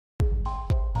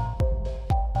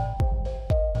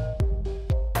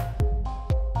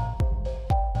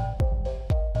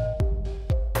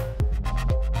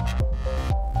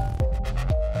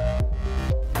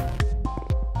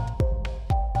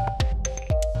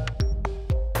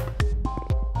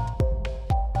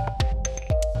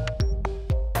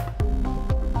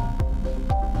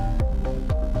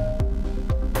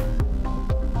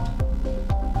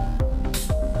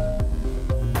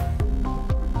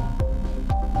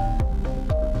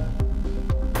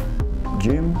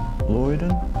gym,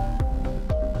 Loyden,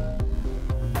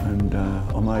 and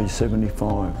I'm age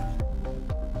 75.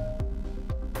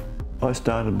 I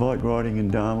started bike riding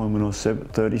in Darwin when I was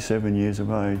 37 years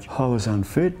of age. I was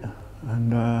unfit,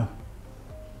 and a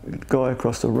guy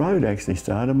across the road actually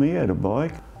started me. He had a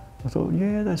bike. I thought,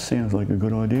 yeah, that sounds like a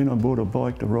good idea, and I bought a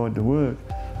bike to ride to work.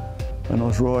 And I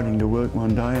was riding to work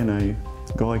one day, and a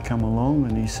guy come along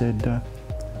and he said,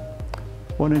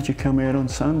 why don't you come out on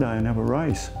Sunday and have a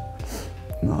race?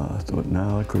 No, I thought,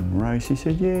 no, I couldn't race. He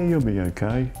said, yeah, you'll be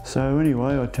okay. So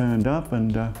anyway, I turned up,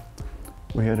 and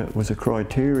it was a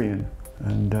criterion,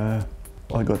 and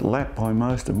I got lapped by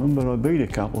most of them, but I beat a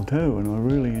couple too, and I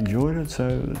really enjoyed it,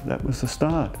 so that was the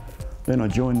start. Then I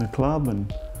joined the club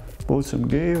and bought some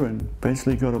gear and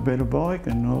eventually got a better bike,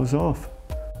 and I was off.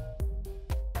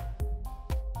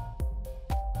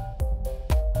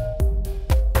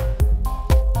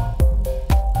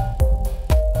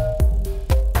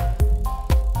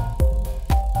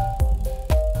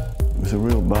 It was a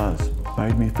real buzz.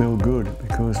 Made me feel good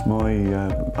because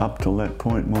up till that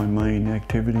point, my main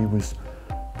activity was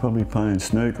probably playing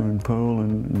snooker and pool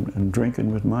and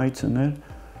drinking with mates and that.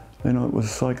 Then it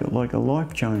was like a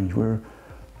life change where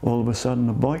all of a sudden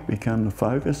the bike became the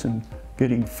focus, and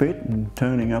getting fit and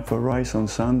turning up for a race on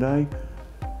Sunday,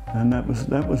 and that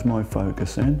was my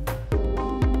focus then.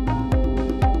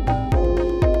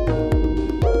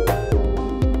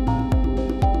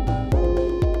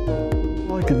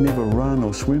 I could never run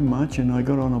or swim much, and I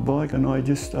got on a bike and I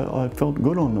felt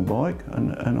good on the bike,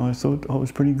 and I thought I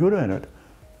was pretty good at it.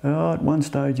 At one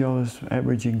stage I was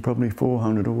averaging probably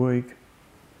 400 a week,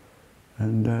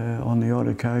 and on the odd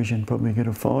occasion probably get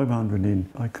a 500 in.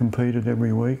 I competed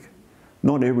every week.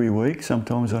 Not every week,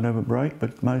 sometimes I'd have a break,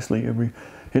 but mostly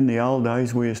in the old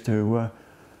days we used to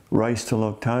race till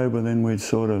October, then we'd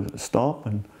sort of stop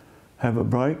and have a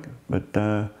break,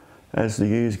 but as the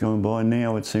years gone by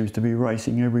now it seems to be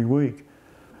racing every week.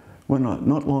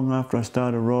 Not long after I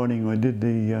started riding, I did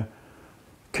the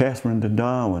Catherine to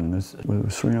Darwin. It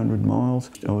was 300 miles.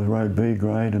 I was rode B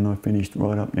grade and I finished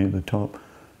right up near the top,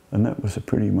 and that was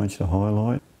pretty much the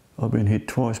highlight. I've been hit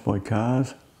twice by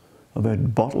cars. I've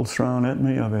had bottles thrown at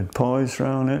me, I've had pies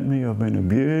thrown at me, I've been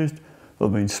abused,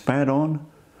 I've been spat on,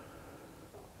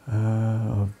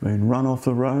 I've been run off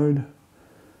the road.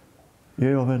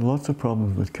 Yeah, I've had lots of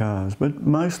problems with cars, but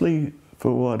mostly,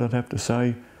 for what I'd have to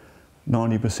say,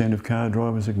 90% of car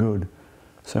drivers are good.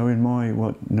 So in my,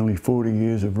 nearly 40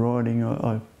 years of riding,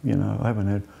 I haven't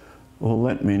had all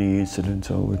that many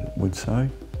incidents, I would say,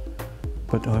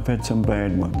 but I've had some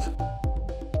bad ones.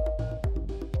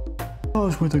 I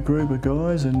was with a group of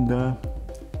guys, and there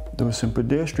were some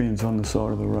pedestrians on the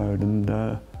side of the road, and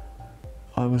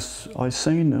I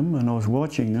seen them and I was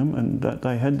watching them, and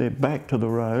they had their back to the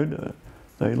road.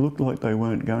 They looked like they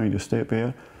weren't going to step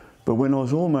out, but when I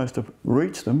was almost to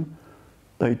reach them,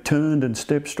 they turned and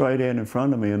stepped straight out in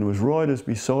front of me, and there was riders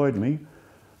beside me,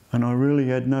 and I really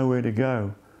had nowhere to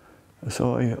go.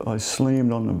 So I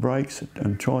slammed on the brakes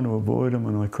and trying to avoid them,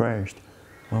 and I crashed.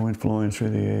 I went flying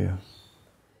through the air.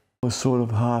 I was sort of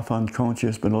half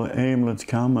unconscious, but an ambulance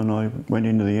come and I went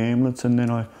into the ambulance, and then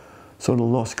I sort of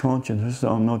lost consciousness. So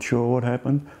I'm not sure what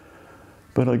happened,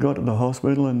 but I got to the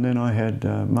hospital, and then I had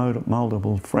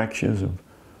multiple fractures of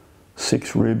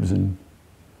 6 ribs and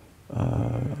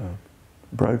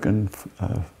broken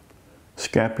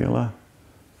scapula,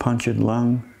 punctured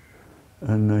lung,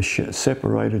 and a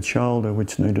separated shoulder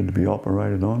which needed to be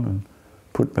operated on and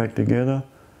put back together.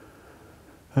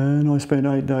 And I spent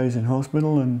 8 days in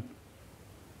hospital, and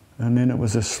then it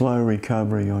was a slow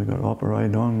recovery. I got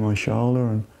operated on my shoulder,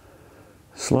 and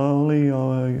slowly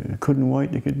I couldn't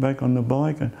wait to get back on the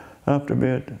bike. And after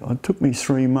it took me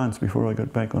 3 months before I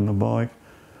got back on the bike.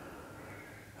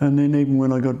 And then even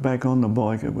when I got back on the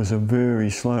bike, it was a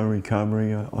very slow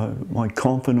recovery. My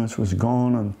confidence was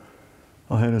gone, and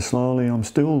I had to slowly, I'm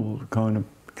still kind of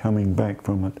coming back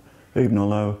from it. Even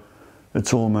although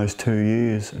it's almost 2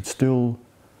 years, it's still,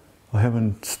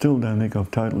 still don't think I've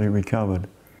totally recovered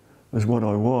as what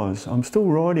I was. I'm still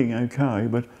riding okay,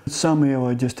 but somehow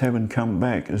I just haven't come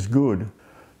back as good.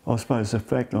 I suppose the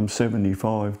fact I'm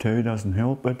 75 too doesn't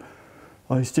help, but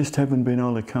I just haven't been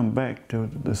able to come back to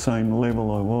the same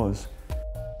level I was.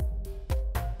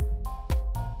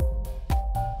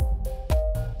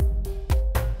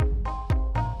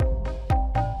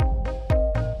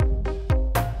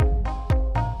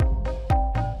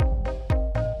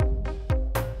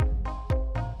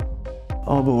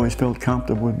 I've always felt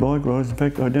comfortable with bike riders. In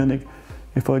fact, I don't think,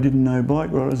 if I didn't know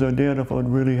bike riders, I doubt if I'd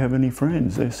really have any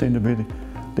friends. They seem to be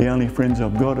the only friends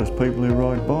I've got is people who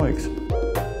ride bikes.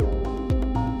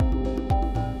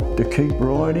 to keep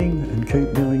riding and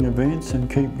keep doing events and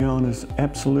keep going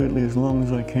absolutely as long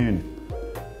as I can.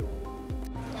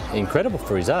 Incredible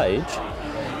for his age.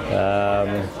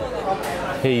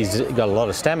 He's got a lot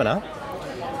of stamina.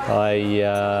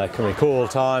 I can recall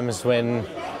times when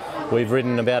we've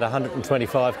ridden about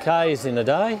 125 k's in a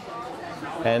day,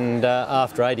 and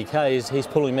after 80 k's he's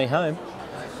pulling me home.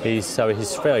 So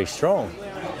he's very strong,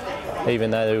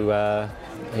 even though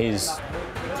he's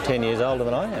 10 years older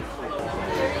than I am.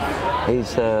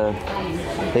 He's a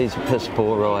piss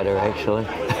poor rider, actually.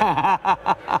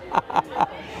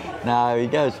 No, he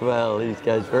goes well. He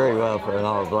goes very well for an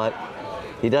old bloke.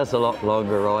 He does a lot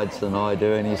longer rides than I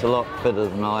do, and he's a lot fitter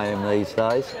than I am these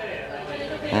days.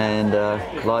 And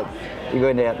like, he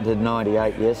went out and did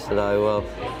 98 yesterday. Well,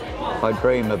 I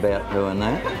dream about doing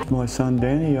that. My son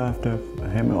Danny, after,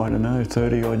 I don't know,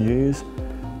 30 odd years,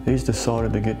 he's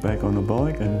decided to get back on the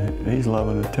bike, and he's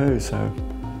loving it too. So,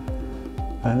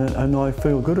 and I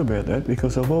feel good about that,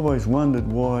 because I've always wondered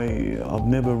why I've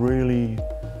never really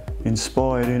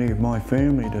inspired any of my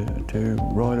family to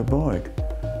ride a bike.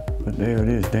 But there it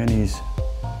is, Danny's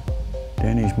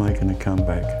making a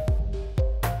comeback.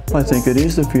 I think it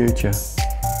is the future.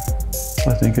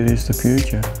 I think it is the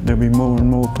future. There'll be more and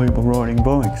more people riding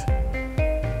bikes.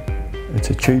 It's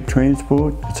a cheap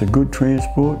transport, it's a good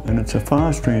transport, and it's a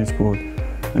fast transport.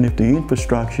 And if the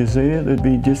infrastructure's there, there'd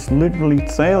be just literally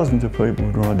thousands of people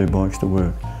who'd ride their bikes to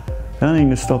work. The only thing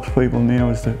that stops people now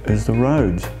is the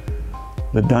roads,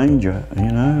 the danger,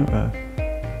 you know,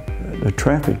 the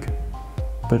traffic.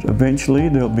 But eventually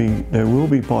there will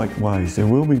be bikeways, there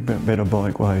will be better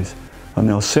bikeways, and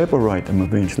they'll separate them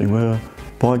eventually, where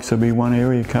bikes will be one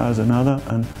area, cars another,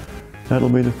 and that'll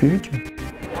be the future.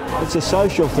 It's a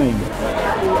social thing.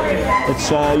 It's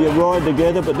you ride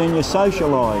together, but then you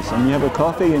socialise, and you have a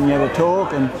coffee and you have a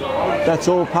talk, and that's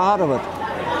all part of it.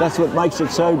 That's what makes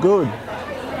it so good.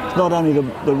 It's not only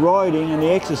the riding and the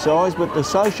exercise, but the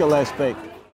social aspect.